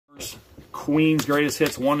Queen's Greatest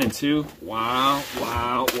Hits 1 and 2. Wow,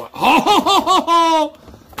 wow, wow. Oh,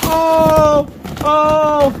 oh,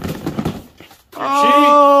 oh,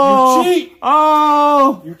 oh. You cheat!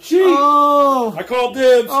 Oh, You cheat! Oh, I call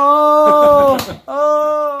dibs! oh,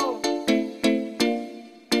 oh.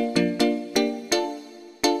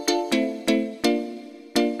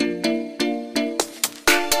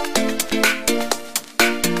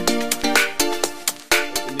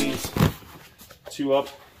 Open these two up.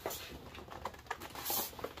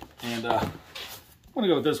 And I'm going to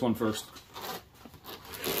go with this one first.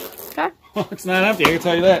 Okay. It's not empty, I can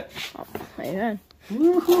tell you that. Oh, amen.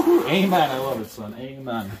 Woo-hoo-hoo. Amen. I love it, son.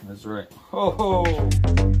 Amen. That's right. Ho ho.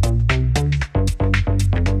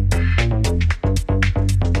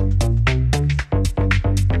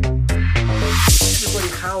 Everybody,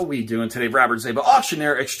 how are we doing today? Robert Zjaba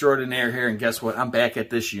Auctioneer Extraordinaire here, and guess what? I'm back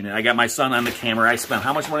at this unit. I got my son on the camera. I spent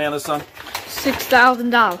how much money on this, son?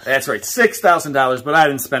 $6,000. That's right, $6,000, but I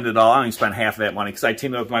didn't spend it all. I only spent half of that money because I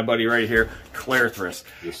teamed up with my buddy right here, Clear Thrifts.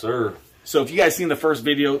 Yes, sir. So if you guys seen the first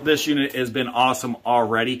video, this unit has been awesome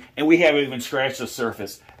already, and we haven't even scratched the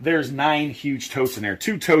surface. There's 9 huge totes in there.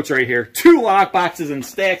 2 totes right here, 2 lock boxes, and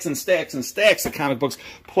stacks and stacks and stacks of comic books,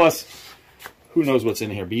 plus who knows what's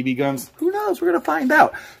in here? BB guns? Who knows? We're going to find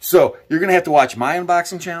out. So you're going to have to watch my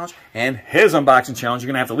unboxing challenge and his unboxing challenge. You're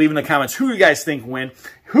going to have to leave in the comments who you guys think win,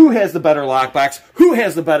 who has the better lockbox, who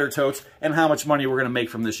has the better totes, and how much money we're going to make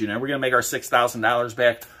from this unit. We're going to make our $6,000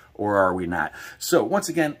 back, or are we not? So once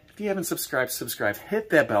again, if you haven't subscribed, subscribe, hit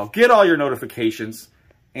that bell, get all your notifications,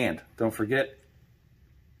 and don't forget,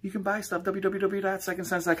 you can buy stuff,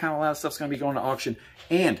 www.secondsense.com. A lot of stuff's going to be going to auction,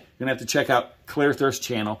 and you're going to have to check out Clear Thrifts'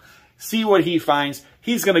 channel, see what he finds.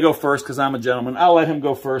 He's going to go first because I'm a gentleman. I'll let him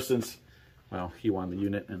go first since, well, he won the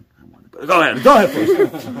unit, and I won it. But go ahead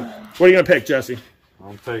first. What are you going to pick, Jesse?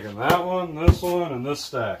 I'm taking that one, and this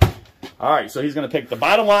stack. All right, so he's going to pick the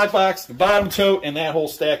bottom lockbox, the bottom tote, and that whole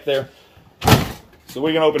stack there. So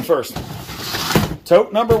we're going to open first.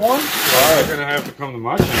 Tote number 1. All right. You're going to have to come to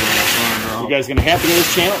my channel. You guys are going to have to go to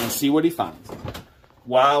his channel and see what he finds.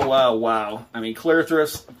 Wow, wow, wow. I mean, Clear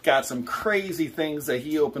Thrifts got some crazy things that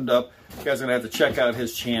he opened up. You guys are going to have to check out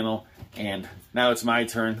his channel. And now it's my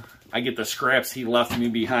turn. I get the scraps he left me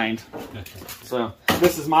behind. So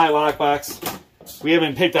this is my lockbox. We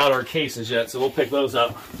haven't picked out our cases yet, so we'll pick those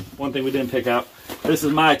up. One thing we didn't pick out. This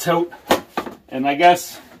is my tote. And I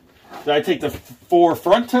guess, did I take the 4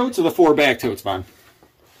 front totes or the 4 back totes, Vaughn?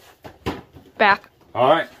 Back. All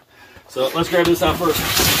right. So let's grab this out first.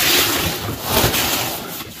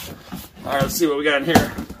 All right, let's see what we got in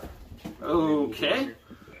here. Okay.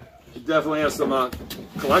 Definitely have some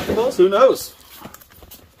collectibles. Who knows?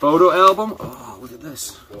 Photo album. Oh, look at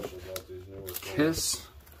this. Kiss.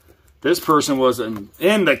 This person was in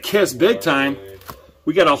the Kiss big time.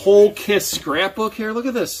 We got a whole Kiss scrapbook here. Look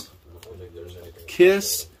at this.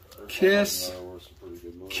 Kiss, Kiss,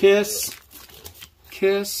 Kiss,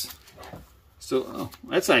 Kiss. So, oh,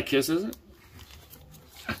 that's not Kiss, is it?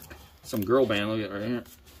 Some girl band. Look at it right here.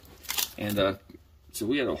 And so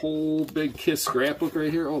we got a whole big Kiss scrapbook right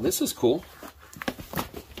here. Oh, this is cool.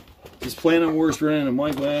 This Platinum Wars Brennan and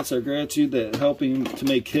Mike Latz, our gratitude that helping to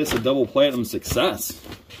make Kiss a double platinum success.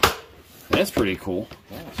 That's pretty cool.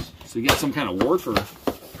 Yes. So you got some kind of award for.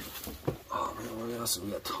 Oh man, what else? We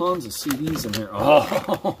got tons of CDs in here.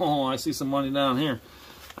 Oh, I see some money down here.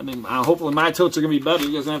 I mean, hopefully my totes are gonna be better.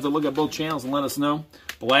 You guys gonna have to look at both channels and let us know.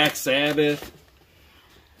 Black Sabbath,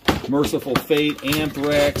 Merciful Fate,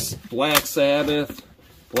 Anthrax, Black Sabbath,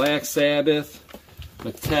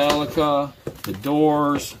 Metallica, The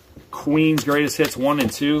Doors, Queen's Greatest Hits 1 and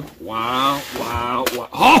 2. Wow, wow, wow.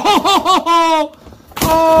 Oh,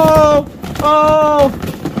 oh, oh,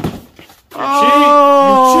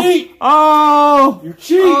 oh, You cheat! Oh, You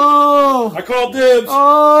cheat! Oh, I call dibs!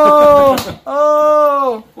 oh,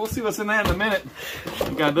 oh. We'll see what's in that in a minute.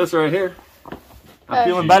 We got this right here. I'm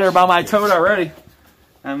feeling better about my tote already.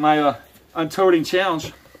 And my untoting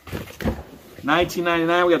challenge.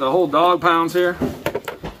 $19.99. We got the whole dog pounds here.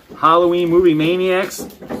 Halloween Movie Maniacs.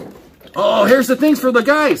 Oh, here's the things for the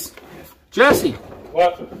guys. Jesse.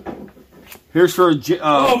 What? Here's for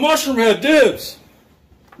oh, Mushroom Head dibs!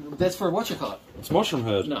 that's for what you call it? It's Mushroom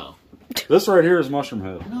Head. No. This right here is Mushroom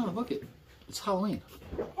Head. No, look it. It's Halloween.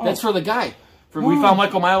 Oh. That's for the guy. We found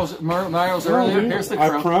Michael Myers earlier. Here's the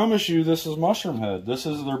crow. I promise you this is Mushroom Head. This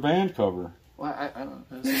is their band cover. Well, I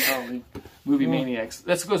don't know. This is Halloween Movie Maniacs.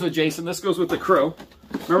 This goes with Jason. This goes with the crow.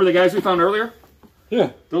 Remember the guys we found earlier?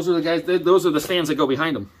 Yeah. Those are the guys. Those are the stands that go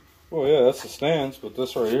behind them. Oh yeah, that's the stands, but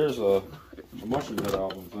this right here is a Mushroom Head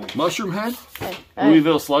album thing. Mushroom Head? Hey.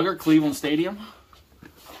 Louisville Slugger, Cleveland Stadium.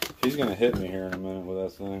 He's gonna hit me here in a minute with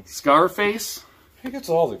that thing. Scarface. He gets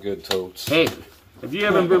all the good totes. Hey, if you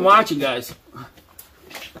haven't been watching, guys,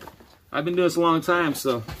 I've been doing this a long time,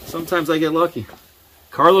 so sometimes I get lucky.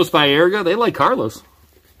 Carlos Baerga. They like Carlos.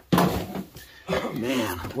 Oh,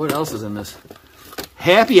 man, what else is in this?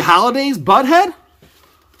 Happy Holidays, Butthead?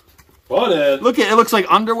 Butthead? Look at it, looks like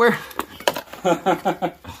underwear.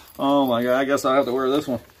 Oh my god, I guess I'll have to wear this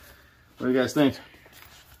one. What do you guys think?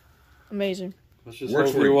 Amazing. Let's just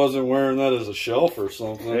hope he wasn't wearing that as a shelf or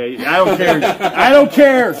something. Hey, I don't care. I don't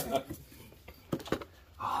care.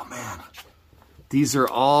 Oh man. These are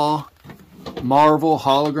all Marvel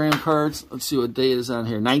hologram cards. Let's see what date is on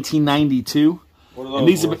here. 1992. What are those and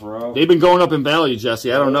these worth, Rob? they've been going up in value,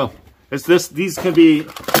 Jesse. I don't know. These could be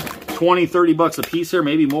 20, 30 bucks a piece here,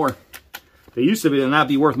 maybe more. They used to not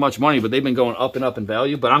be worth much money, but they've been going up and up in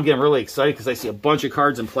value. But I'm getting really excited because I see a bunch of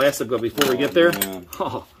cards in plastic. But before we get there,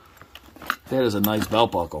 oh, that is a nice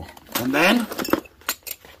belt buckle. And then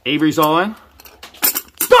Avery's all in.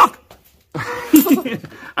 Fuck!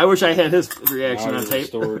 I wish I had his reaction on tape.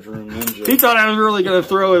 Storage room ninja. He thought I was really going to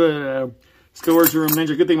throw it a storage room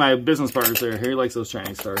ninja. Good thing my business partner's there. He likes those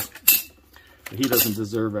Chinese stars. But he doesn't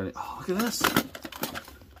deserve any. Oh, look at this.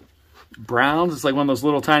 Browns. It's like one of those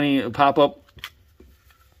little tiny pop-up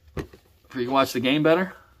where you can watch the game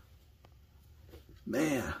better.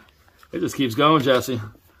 Man, it just keeps going, Jesse.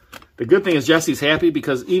 The good thing is Jesse's happy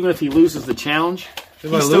because even if he loses the challenge, he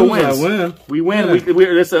still wins. I win. We win. Yeah.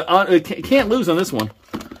 We can't lose on this one.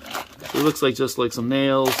 It looks like just like some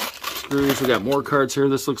nails, screws. We got more cards here.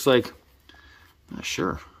 This looks like, not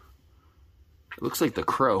sure. It looks like the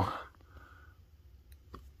Crow.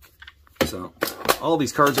 So all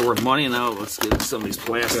these cards are worth money. Now let's get some of these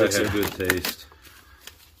plastics. Had good taste.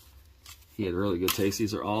 He had really good taste.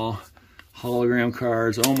 These are all hologram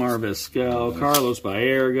cards. Omar Vizquel, Carlos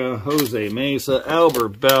Baerga, Jose Mesa,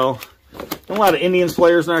 Albert Bell. And a lot of Indians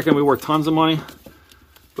players are not going to be worth tons of money,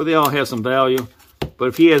 but they all have some value. But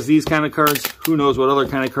if he has these kind of cards, who knows what other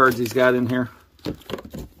kind of cards he's got in here.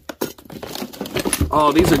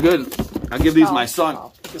 Oh, these are good. I'll give these to my son.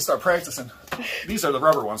 He can start practicing. These are the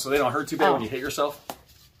rubber ones, so they don't hurt too bad when you hit yourself.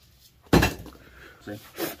 See?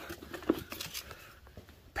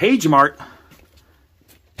 Page Mart.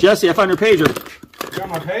 Jesse, I found your pager. You got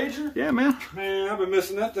my pager? Yeah, man. Man, I've been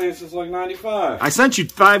missing that thing since like 95. I sent you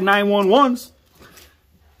 5 911s.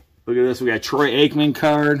 Look at this. We got Troy Aikman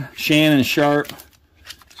card, Shannon Sharp, some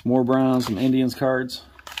more Browns, some Indians cards.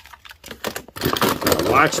 Got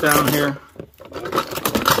a watch down here.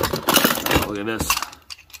 Look at this.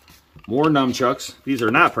 More nunchucks. These are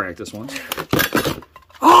not practice ones.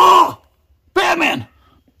 Oh! Batman!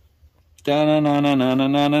 Batman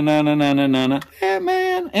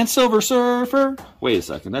and Silver Surfer. Wait a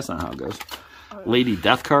second, that's not how it goes. Lady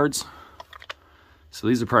Death cards. So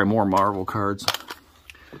these are probably more Marvel cards.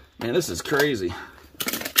 Man, this is crazy.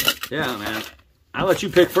 Yeah, man. I'll let you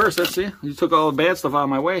pick first. Let's see. You took all the bad stuff out of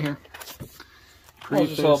my way here. I was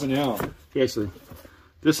just helping you out. Actually,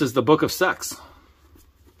 this is the Book of Sex.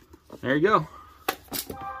 There you go.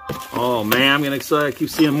 Oh, man, I'm getting excited. I keep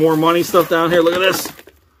seeing more money stuff down here. Look at this.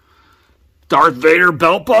 Darth Vader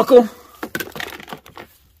belt buckle.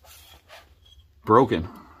 Broken.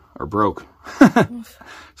 Or broke.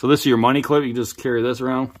 So this is your money clip. You just carry this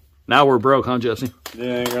around. Now we're broke, huh, Jesse?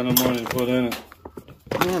 Yeah, ain't got no money to put in it.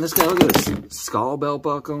 Man, this guy, look at this. Skull belt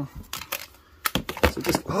buckle. So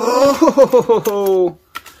just, oh!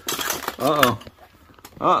 Uh-oh.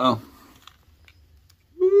 Uh-oh.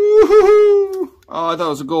 Woo-hoo-hoo. Oh, I thought it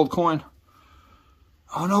was a gold coin.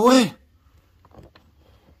 Oh, no way.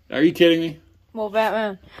 Are you kidding me? Well,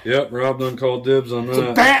 Batman. Yep, Rob done called dibs on that. It's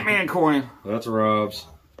a Batman coin. That's Rob's.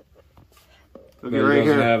 Look He at right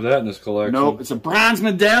doesn't here. have that in his collection. Nope, it's a bronze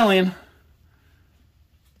medallion.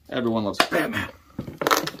 Everyone loves Batman.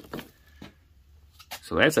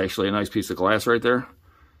 So that's actually a nice piece of glass right there.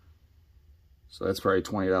 So that's probably a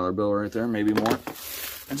 $20 bill right there, maybe more.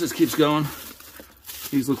 It just keeps going.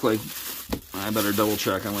 These look like, I better double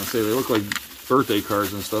check. I'm going to say they look like birthday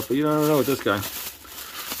cards and stuff, but you don't know with this guy.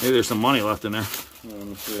 Maybe there's some money left in there. Yeah, let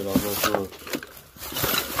me see it. I'll go through it.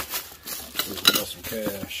 There's some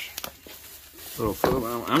cash.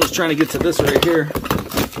 I'm just trying to get to this right here.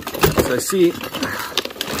 So I see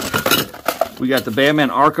we got the Batman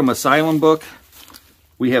Arkham Asylum book.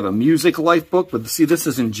 We have a Music Life book, but see, this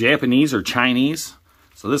is in Japanese or Chinese.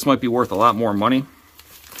 So this might be worth a lot more money.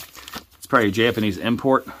 It's probably a Japanese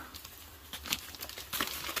import.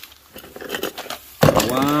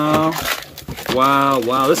 Wow. Wow,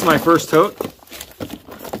 wow. This is my first tote.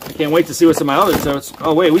 I can't wait to see what's in my other totes.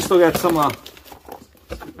 Oh, wait, we still got some,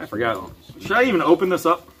 I forgot. Should I even open this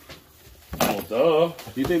up? I don't Duh.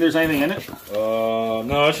 Do you think there's anything in it?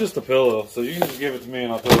 No, it's just a pillow. So you can just give it to me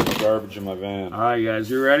and I'll throw it in the garbage in my van. All right, guys,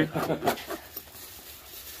 you ready?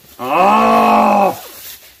 Oh!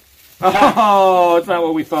 Oh, it's not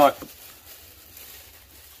what we thought.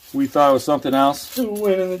 We thought it was something else. Who's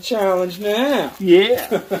winning the challenge now? Yeah.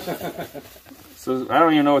 So I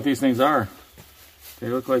don't even know what these things are. They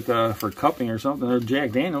look like for cupping or something. They're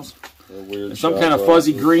Jack Daniels. Weird Some kind of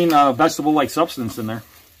fuzzy green vegetable-like substance in there.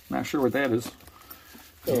 Not sure what that is.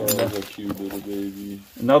 Oh, that's a cute little baby.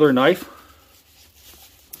 Another knife.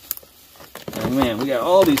 Oh man, we got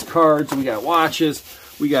all these cards. We got watches.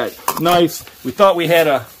 We got knives. We thought we had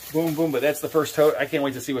a boom boom, but that's the first tote. I can't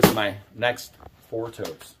wait to see what's in my next 4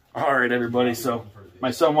 totes. All right, everybody. So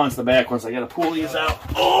my son wants the back ones. I got to pull these out.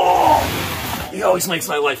 Oh, he always makes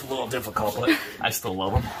my life a little difficult, but I still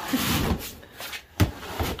love him.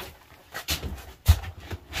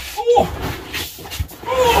 Oh.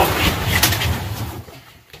 Oh.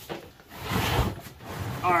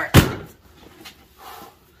 All right.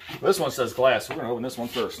 This one says glass. We're gonna open this one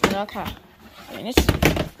first. Okay. I mean, it's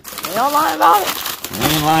we don't lie about it. We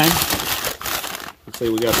ain't lying. Looks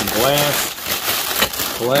like we got some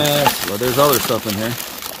glass. Glass. Well, there's other stuff in here.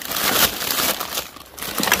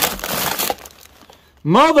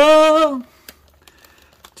 Mother,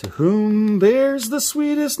 to whom bears the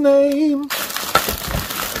sweetest name.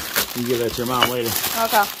 You give that to your mom later.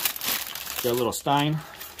 Okay. Got a little Stein.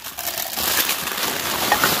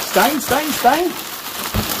 Stein.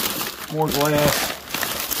 More glass.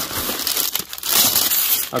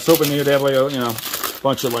 I was hoping you'd have like a,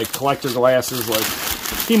 bunch of like collector glasses. Like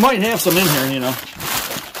he might have some in here,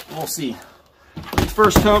 We'll see.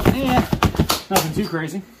 First tote, nothing too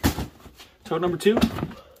crazy. Tote number 2.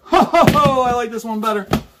 Oh, I like this one better.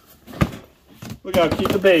 Look how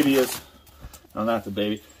cute the baby is. No, not the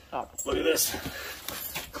baby. Oh, look at this.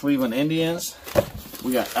 Cleveland Indians.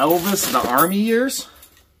 We got Elvis, the Army years.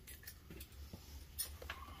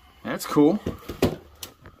 That's cool.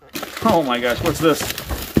 Oh my gosh, what's this?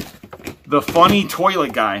 The funny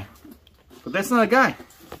toilet guy. But that's not a guy.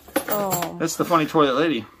 Oh. That's the funny toilet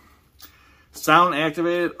lady. Sound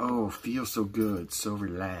activated. Oh, feels so good. So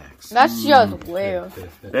relaxed. That's just weird.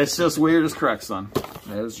 That's just weird is correct, son.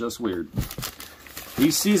 That is just weird.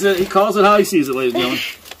 He sees it. He calls it how he sees it, ladies and gentlemen.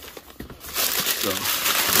 So,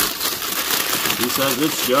 he says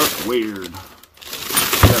it's just weird.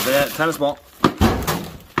 Got that. Tennis ball.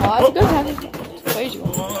 Oh, that's a good tennis. It's crazy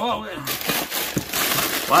one. Oh, yeah.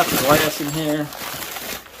 Lots of glass in here.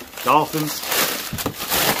 Dolphins.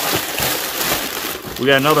 We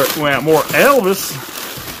got more Elvis.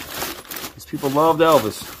 These people loved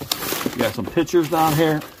Elvis. We got some pictures down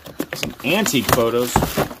here. Some antique photos.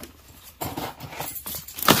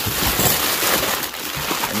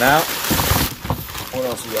 And now, what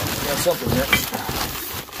else we got? We got something here.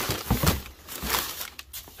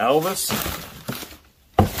 Elvis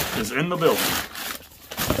is in the building.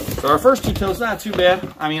 So our first 2 totes, not too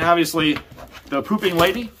bad. I mean, obviously, the pooping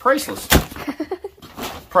lady, priceless.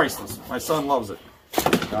 Priceless. My son loves it.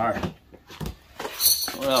 All right.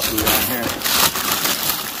 What else we got here?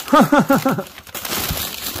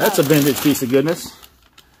 That's a vintage piece of goodness.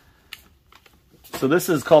 So this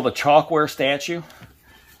is called a chalkware statue.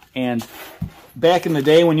 And back in the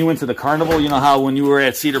day when you went to the carnival, you know how when you were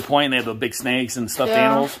at Cedar Point and they had the big snakes and stuffed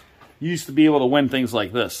animals? You used to be able to win things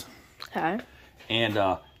like this. Okay. And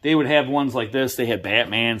they would have ones like this. They had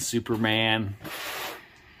Batman, Superman,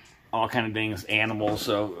 all kind of things, animals.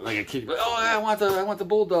 So like a kid, oh, I want the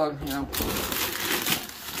bulldog,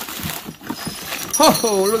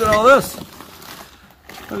 Oh, look at all this!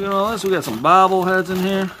 Look at all this. We got some bobbleheads in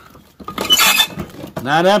here.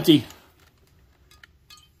 Not empty.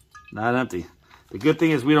 Not empty. The good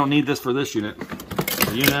thing is we don't need this for this unit.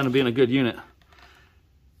 The unit ended up being a good unit.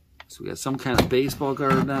 So we got some kind of baseball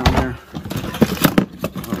card down there.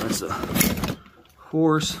 Oh, that's a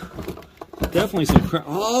horse. Definitely some crap.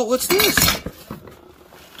 Oh, what's this?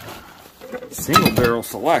 Single barrel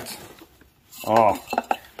select. Oh,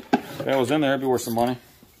 if that was in there, it'd be worth some money.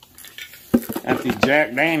 Empty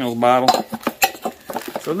Jack Daniels bottle.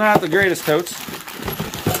 So not the greatest totes,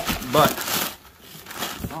 but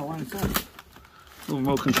oh, what is that? Little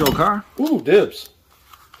remote control car. Ooh, dibs.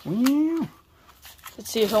 Wow. Let's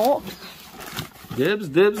see his hole. Dibs,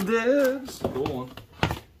 dibs, dibs. Cool one.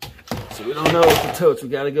 So we don't know what the totes we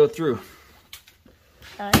got to go through.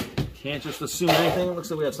 Okay. Can't just assume anything. It looks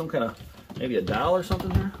like we have some kind of, maybe a doll or something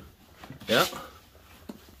here. Yep.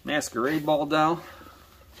 Masquerade ball doll.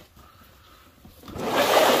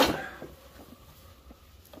 I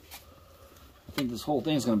think this whole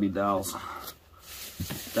thing's going to be dolls.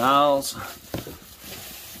 Dolls.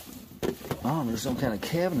 Oh, there's some kind of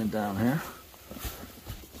cabinet down here.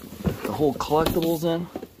 The whole collectibles in.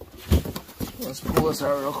 Let's pull this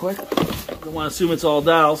out real quick. Don't want to assume it's all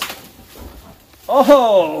dolls.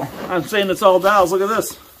 Oh, I'm saying it's all dolls. Look at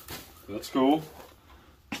this. That's cool.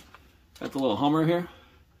 Got the little Hummer here.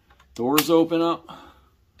 Doors open up.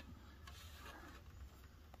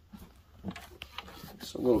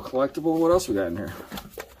 It's a little collectible. What else we got in here?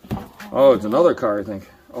 Oh, it's another car, I think.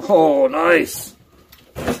 Oh, nice.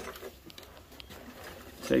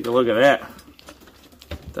 Take a look at that.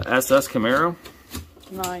 The SS Camaro.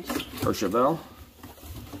 Nice. Or Chevelle.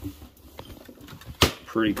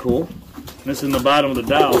 Pretty cool. This is in the bottom of the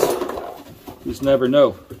dolls. You just never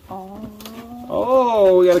know.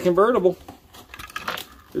 Oh, we got a convertible.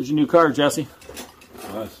 There's your new car, Jesse.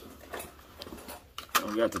 Nice.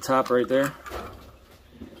 We got the top right there.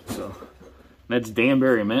 So that's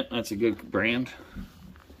Danbury Mint. That's a good brand.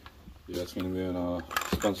 Yeah, it's going to be an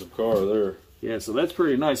expensive car there. Yeah, so that's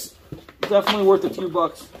pretty nice. Definitely worth a few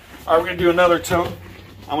bucks. All right, we're going to do another tote.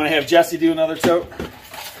 I'm going to have Jesse do another tote.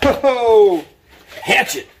 Oh,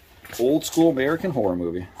 Hatchet. Old school American horror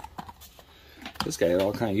movie. This guy had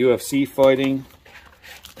all kind of UFC fighting.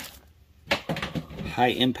 High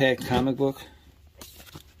impact comic book.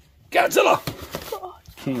 Godzilla.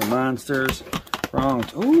 King of Monsters. Wrong.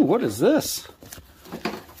 Ooh, what is this?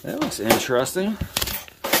 That looks interesting.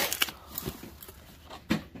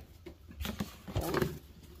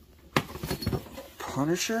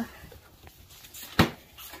 Punisher.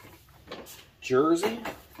 Jersey.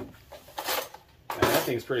 Man, that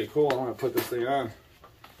thing's pretty cool. I want to put this thing on.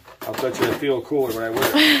 I'll bet you I feel cooler when I wear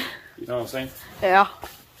it. You know what I'm saying? Yeah.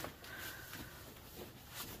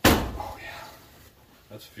 Oh, yeah.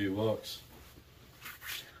 That's a few bucks.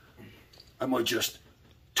 I might just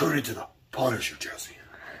turn into the Punisher, Jesse.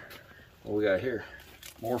 What we got here?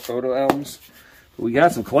 More photo albums. But we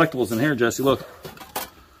got some collectibles in here, Jesse. Look.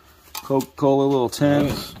 Coca-Cola little tin.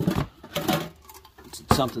 Nice.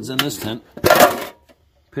 Something's in this tent.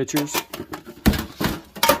 Pictures.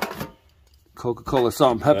 Coca-Cola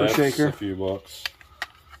salt and pepper shaker. A few bucks.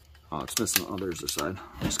 Oh, it's missing. Oh, there's the side.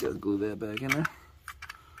 I just gotta glue that back in there.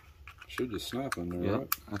 Should just snap in there, Yep, right?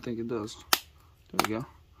 I think it does. There we go.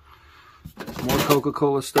 Some more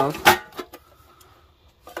Coca-Cola stuff.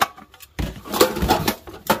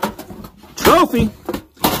 Trophy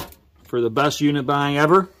for the best unit buying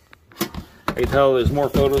ever. I can tell there's more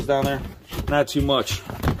photos down there. Not too much.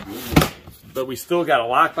 But we still got a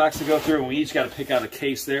lockbox to go through, and we each got to pick out a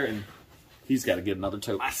case there, and he's got to get another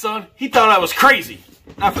tote. My son, he thought I was crazy.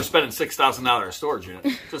 Not for spending $6,000 on a storage unit,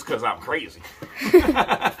 just because I'm crazy.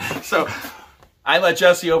 So I let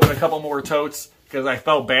Jesse open a couple more totes because I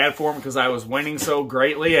felt bad for him because I was winning so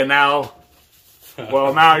greatly, and now,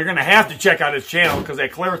 well, now you're going to have to check out his channel because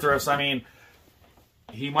at Clear Thrifts, I mean,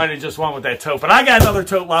 he might have just won with that tote. But I got another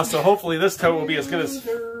tote left, so hopefully this tote will be as good as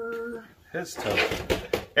his tote.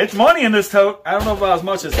 It's money in this tote. I don't know about as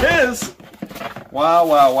much as his. Wow,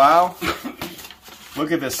 wow, wow.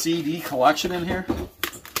 Look at the CD collection in here.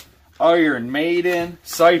 Iron Maiden,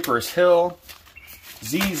 Cypress Hill,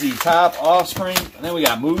 ZZ Top, Offspring. And then we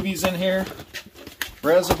got movies in here.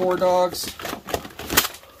 Reservoir Dogs.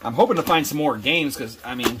 I'm hoping to find some more games because,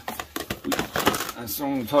 I mean, I'm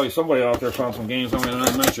going to tell you somebody out there found some games. I'm going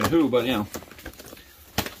to mention who, but, you know.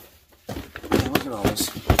 Oh, look at all this.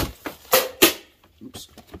 Oops.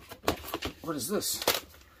 What is this?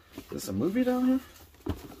 Is this a movie down here?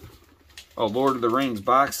 Oh, Lord of the Rings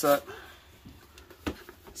box set.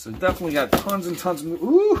 So definitely got tons and tons of movies.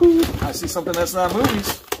 Ooh, I see something that's not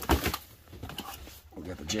movies. We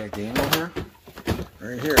got the Jack Daniel here.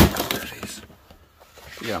 Right here. There it is.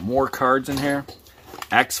 We got more cards in here.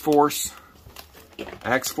 X-Force.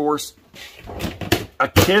 X-Force. A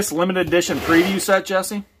Kiss limited edition preview set,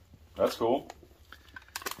 Jesse. That's cool.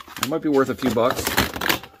 It might be worth a few bucks.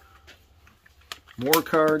 More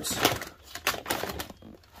cards.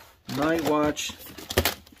 Night Watch.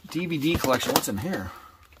 DVD collection. What's in here?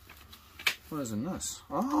 What is in this?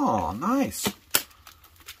 Oh, nice.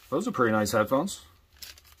 Those are pretty nice headphones.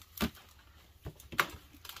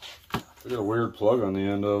 They got a weird plug on the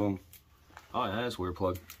end of them. Oh, yeah, that's a weird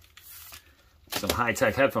plug. Some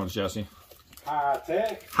high-tech headphones, Jesse.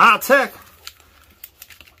 High-tech. High-tech.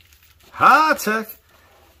 High-tech.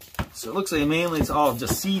 So it looks like mainly it's all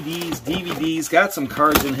just CDs, DVDs. Got some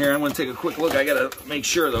cards in here. I'm going to take a quick look. I got to make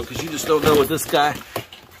sure, though, because you just don't know with this guy.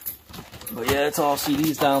 But, yeah, it's all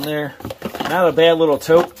CDs down there. Not a bad little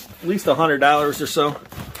tote. At least $100 or so.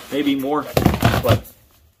 Maybe more. But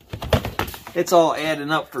it's all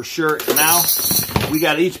adding up for sure. Now, we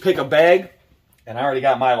got to each pick a bag. And I already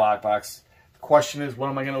got my lockbox. Question is, what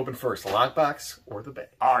am I going to open first, the lockbox or the bag?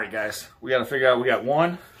 All right, guys, we got to figure out. We got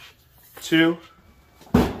 1, 2,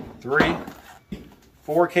 3,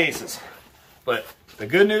 4 cases. But the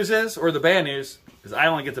good news is, or the bad news, is I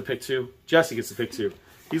only get to pick 2. Jesse gets to pick 2.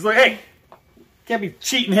 He's like, hey, can't be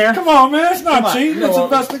cheating here. Come on, man. It's not cheating. It's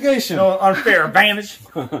investigation. No unfair advantage.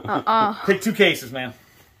 Pick 2 cases, man.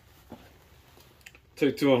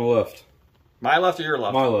 Take 2 on the left. My left or your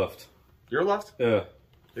left? My left. Your left? Yeah.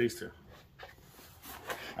 These 2.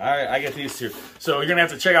 All right, I get these 2. So you're going to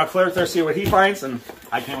have to check out Clear Thrifts, see what he finds, and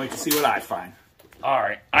I can't wait to see what I find. All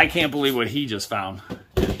right, I can't believe what he just found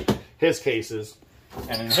in his cases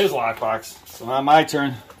and in his lockbox. So now my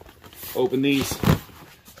turn. Open these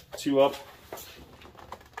 2 up.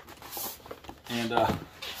 And I'm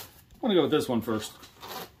going to go with this one first.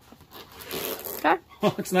 Okay.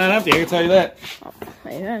 It's not empty, I can tell you that. Oh,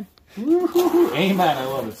 amen. Amen, I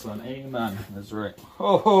love it, son. Amen. That's right.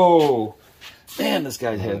 Oh, man, this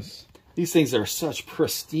guy has. These things are such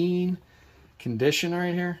pristine condition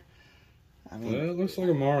right here. I mean, yeah, it looks like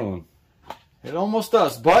a marlin. It almost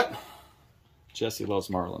does, but Jesse loves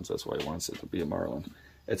marlins. That's why he wants it to be a marlin.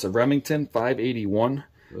 It's a Remington 581,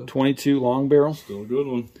 22 long barrel. Still a good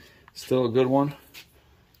one. Still a good one.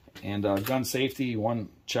 And gun safety, you want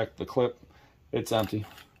to check the clip. It's empty.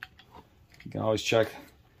 You can always check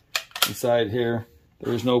inside here.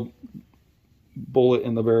 There's no bullet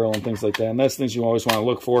in the barrel and things like that. And that's things you always want to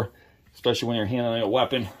look for, especially when you're handling a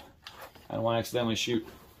weapon. I don't want to accidentally shoot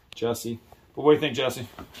Jesse. But what do you think, Jesse?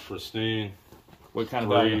 Pristine. What kind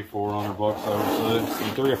of value? $300-400 bucks, I would say.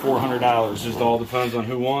 $300 or $400. It just all depends on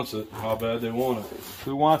who wants it, how bad they want it.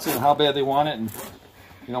 Who wants it and how bad they want it. And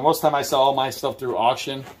you know, most of the time I sell all my stuff through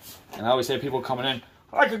auction, and I always have people coming in,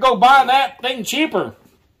 I could go buy that thing cheaper.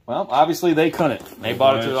 Well, obviously they couldn't. They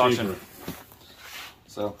bought it through the auction.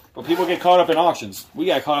 So, but people get caught up in auctions. We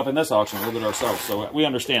got caught up in this auction a little bit ourselves, so we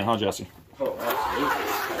understand, huh, Jesse? Oh,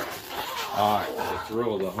 absolutely. All right. The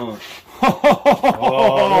thrill of the hunt.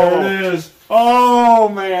 Oh, there it is. Oh,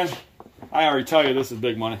 man. I already tell you, this is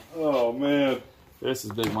big money. Oh, man. This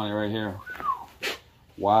is big money right here.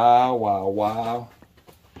 Wow, wow, wow.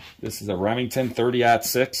 This is a Remington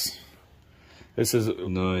 30-06. This is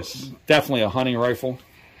nice. Definitely a hunting rifle.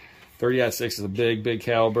 30-06 is a big, big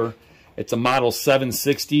caliber. It's a model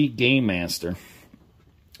 760 Game Master.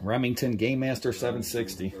 Remington Game Master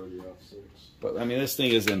 760. But, I mean, this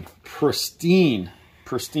thing is in pristine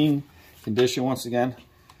condition once again.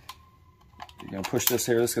 You're going to push this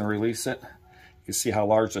here. This is going to release it. You can see how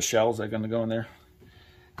large the shells are going to go in there.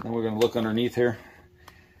 Then we're going to look underneath here.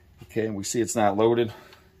 Okay, and we see it's not loaded.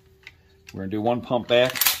 We're going to do 1 pump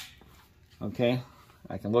back. Okay,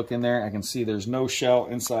 I can look in there. I can see there's no shell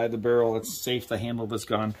inside the barrel. It's safe to handle this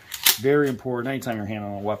gun. Very important anytime you're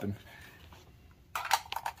handling a weapon.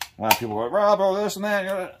 A lot of people go, Rob, this and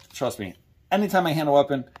that. Trust me, anytime I handle a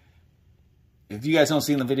weapon, if you guys don't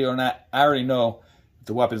see in the video or not, I already know if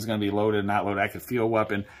the weapon is going to be loaded or not loaded. I can feel a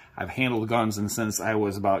weapon. I've handled guns and since I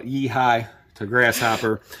was about yee-high to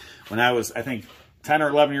grasshopper. When I was, I think, 10 or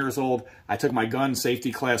 11 years old, I took my gun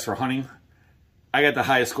safety class for hunting. I got the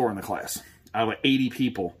highest score in the class. Out of like 80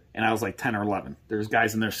 people, and I was like 10 or 11. There's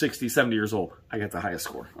guys in there 60, 70 years old. I got the highest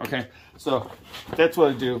score, okay? So that's what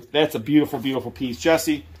I do. That's a beautiful, beautiful piece.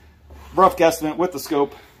 Jesse, rough guesstimate with the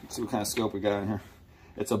scope. Let's see what kind of scope we got in here.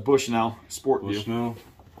 It's a Bushnell Sport View. Bushnell,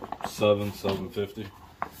 750.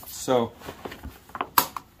 So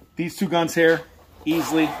these 2 guns here,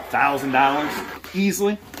 easily $1,000,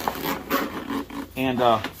 easily.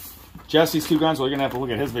 And Jesse's 2 guns, well, you're gonna have to look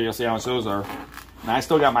at his video, see how much those are. And I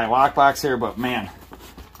still got my lockbox here, but man,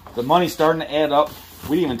 the money's starting to add up.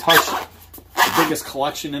 We didn't even touch the biggest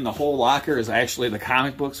collection in the whole locker is actually the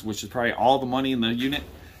comic books, which is probably all the money in the unit.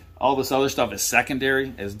 All this other stuff is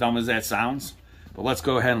secondary, as dumb as that sounds. But let's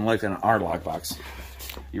go ahead and look at our lockbox.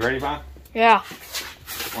 You ready, Bob? Yeah.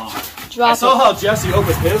 Drop I saw how Jesse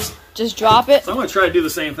opened his. Just drop it. So I'm going to try to do the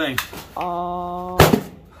same thing. Oh.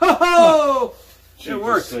 Ho-ho! It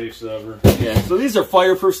worked. Safes ever. Yeah, so these are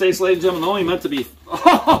fireproof safes, ladies and gentlemen. They're only meant to be...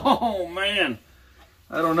 Oh, man.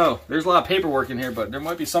 I don't know. There's a lot of paperwork in here, but there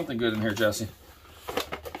might be something good in here, Jesse.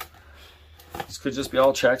 This could just be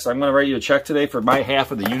all checks. I'm going to write you a check today for my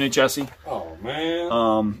half of the unit, Jesse. Oh,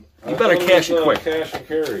 man. You better cash it quick. Cash and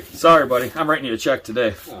carry. Sorry, buddy. I'm writing you a check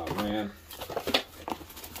today. Oh, man.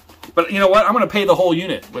 But you know what? I'm going to pay the whole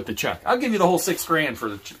unit with the check. I'll give you the whole $6 grand for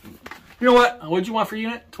the... You know what? What'd you want for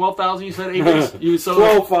unit? 12,000. You said 8 days. You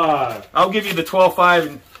sold 12.5. I'll give you the 12.5,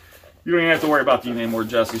 and you don't even have to worry about the unit anymore,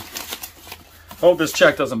 Jesse. Hope this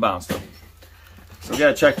check doesn't bounce though. So we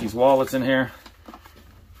gotta check these wallets in here.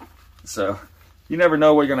 So you never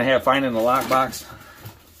know what you're gonna have finding in the lockbox.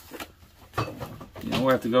 You know,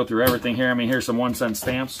 we'll have to go through everything here. I mean, here's some 1-cent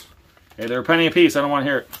stamps. Hey, they're a penny a piece. I don't want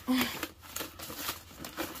to hear it.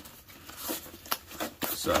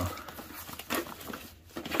 So,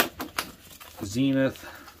 Zenith.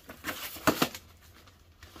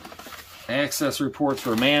 Access reports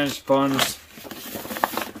for managed funds.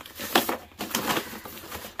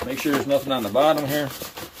 Make sure there's nothing on the bottom here.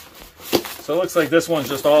 So it looks like this one's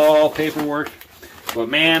just all paperwork. But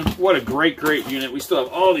man, what a great, great unit. We still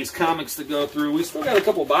have all these comics to go through. We still got a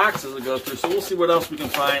couple boxes to go through, so we'll see what else we can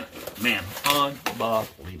find. Man,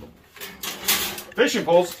 unbelievable. Fishing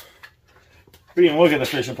poles. We didn't look at the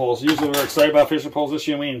fishing poles. Usually we're excited about fishing poles. This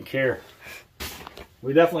year we didn't care.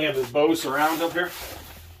 We definitely have this bow surround up here.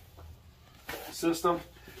 System.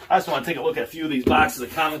 I just want to take a look at a few of these boxes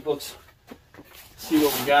of comic books. See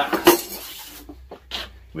what we got.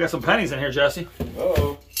 We got some pennies in here, Jesse.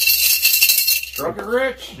 Uh-oh. Drunk and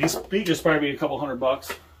rich. These speakers probably be a couple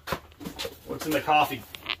 $100. What's in the coffee?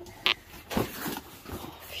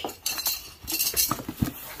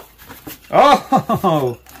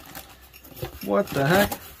 Oh! What the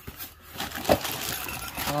heck?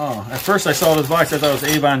 Oh, at first I saw this box, I thought it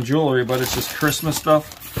was Avon jewelry, but it's just Christmas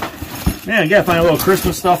stuff. Man, you gotta find a little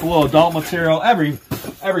Christmas stuff, a little adult material.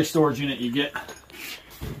 Every storage unit you get.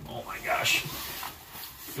 Oh my gosh.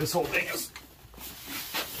 This whole thing is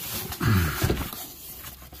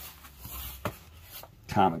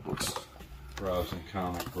comic books. Browsing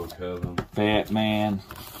comic book heaven. Batman,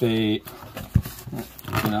 Fate.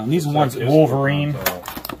 You know, these ones, Wolverine.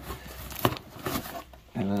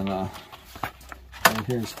 And then right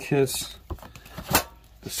here's Kiss.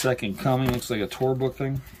 The Second Coming. Looks like a tour book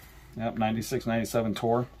thing. Yep, 96, 97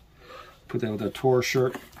 tour. Put that with a tour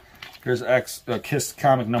shirt. Here's Kiss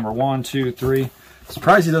comic number 1, 2, 3.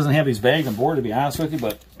 Surprised he doesn't have these bagged and boarded, to be honest with you,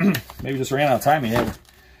 but maybe just ran out of time. He had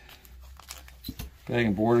bag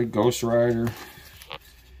and boarded, Ghost Rider,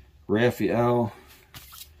 Raphael,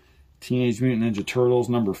 Teenage Mutant Ninja Turtles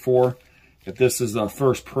number 4. If this is the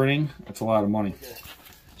first printing, that's a lot of money.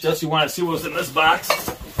 Jesse, you want to see what's in this box?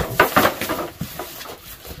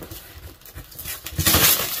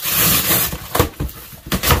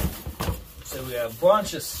 So we have a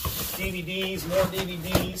bunch of DVDs, more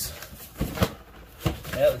DVDs.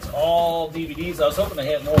 Yeah, it's all DVDs. I was hoping they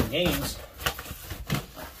had more games.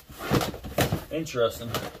 Interesting.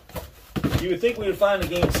 You would think we would find a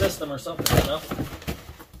game system or something, you know?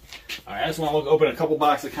 Alright, I just want to open a couple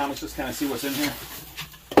boxes of comics, just kind of see what's in here.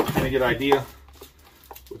 Kind of get an idea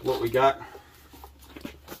with what we got.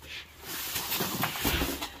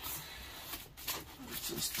 It's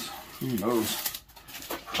just, who knows?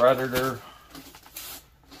 Predator,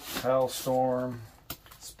 Hellstorm,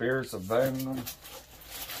 Spirits of Venom.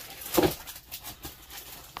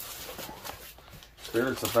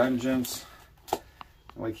 Spirits of Vengeance.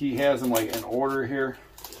 Like he has them like in order here.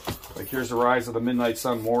 Like here's the Rise of the Midnight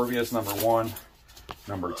Sun, Morbius, number 1,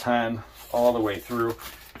 number 10, all the way through.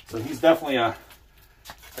 So he's definitely a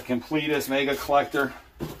completist, mega collector.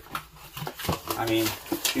 I mean,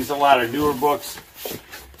 these are a lot of newer books.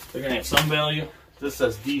 They're gonna have some value. This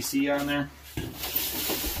says DC on there.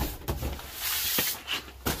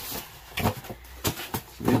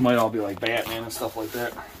 These might all be like Batman and stuff like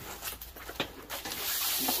that.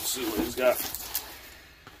 We'll see what he's got.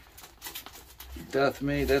 Death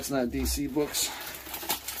Made, that's not DC books.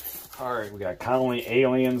 Alright, we got Colony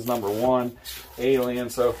Aliens, number 1. Alien,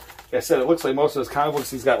 so like I said, it looks like most of his comic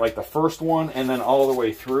books, he's got like the first one and then all the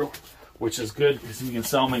way through, which is good because you can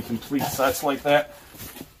sell them in complete sets like that.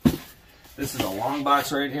 This is a long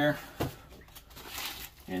box right here.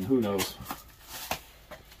 And who knows?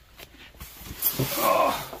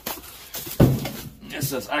 Oh. It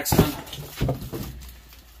says X-Men.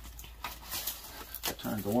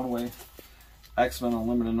 Trying to go one way. X-Men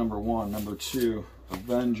Unlimited number 1, number 2,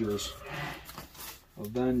 Avengers.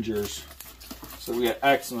 So we got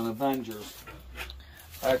X-Men, Avengers,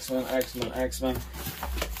 X-Men, X-Men, X-Men.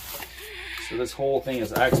 So this whole thing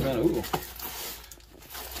is X-Men. Ooh.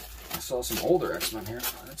 I saw some older X-Men here.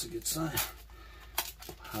 That's a good sign.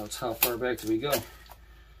 How far back do we go?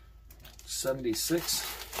 76.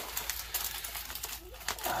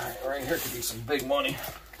 Alright, right here could be some big money.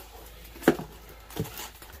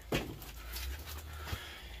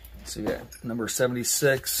 So we got number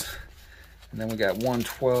 76, and then we got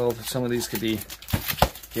 112. Some of these could be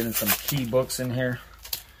getting some key books in here.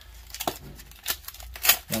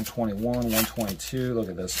 121, 122, look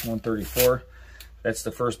at this, 134. That's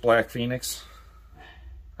the first Black Phoenix,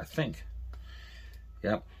 I think.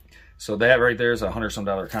 Yep. So that right there is a $100-some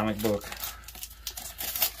comic book.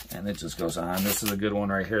 And it just goes on. This is a good one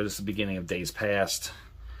right here. This is the beginning of Days Past.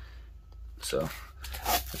 So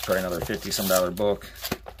It's probably another $50-some book.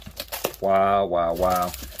 Wow, wow,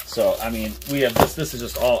 wow. So, I mean, we have this. This is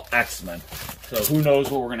just all X-Men. So who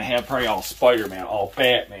knows what we're going to have? Probably all Spider-Man, all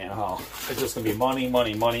Batman. Oh, it's just going to be money,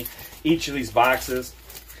 money, money. Each of these boxes,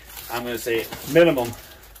 I'm going to say minimum,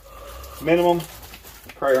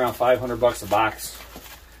 probably around $500 a box.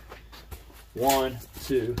 1,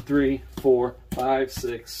 2, 3, 4, 5,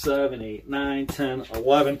 6, 7, 8, 9, 10,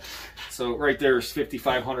 11. So right there is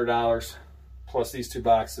 $5,500 plus these 2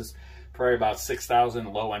 boxes. Probably about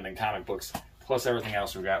 $6,000 low end in comic books. Plus everything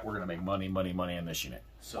else we got, we're gonna make money, money, money in this unit.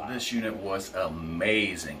 So this unit was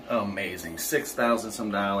amazing, amazing. $6,000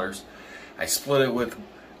 some dollars. I split it with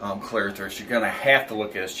Clear Thrifts. You're gonna have to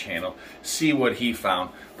look at his channel, see what he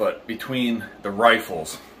found. But between the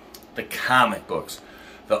rifles, the comic books,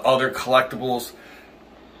 the other collectibles,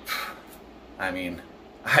 I mean,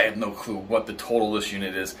 I have no clue what the total of this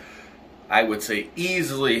unit is. I would say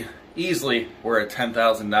easily we're at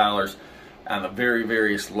 $10,000 on the very,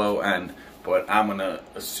 very low end. But I'm going to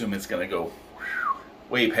assume it's going to go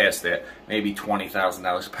way past that, maybe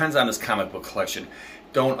 $20,000. Depends on this comic book collection.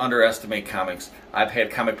 Don't underestimate comics. I've had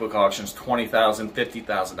comic book auctions, $20,000,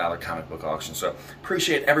 $50,000 comic book auctions. So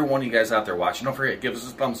appreciate every one of you guys out there watching. Don't forget, give us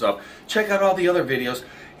a thumbs up. Check out all the other videos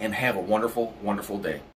and have a wonderful, wonderful day.